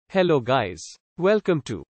Hello guys. Welcome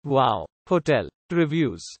to Wow Hotel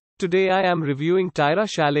Reviews. Today I am reviewing Tyra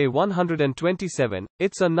Chalet 127.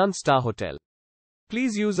 It's a non-star hotel.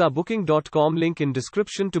 Please use our booking.com link in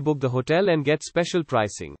description to book the hotel and get special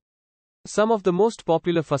pricing. Some of the most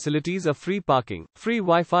popular facilities are free parking, free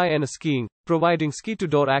Wi-Fi and skiing, providing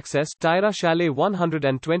ski-to-door access. Tyra Chalet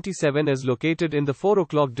 127 is located in the 4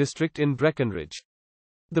 o'clock district in Breckenridge.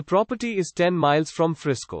 The property is 10 miles from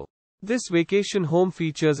Frisco. This vacation home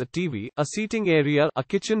features a TV, a seating area, a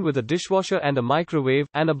kitchen with a dishwasher and a microwave,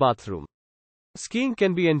 and a bathroom. Skiing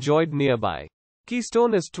can be enjoyed nearby.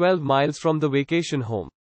 Keystone is 12 miles from the vacation home.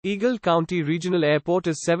 Eagle County Regional Airport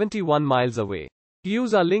is 71 miles away.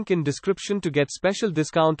 Use our link in description to get special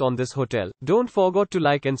discount on this hotel. Don't forget to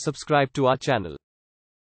like and subscribe to our channel.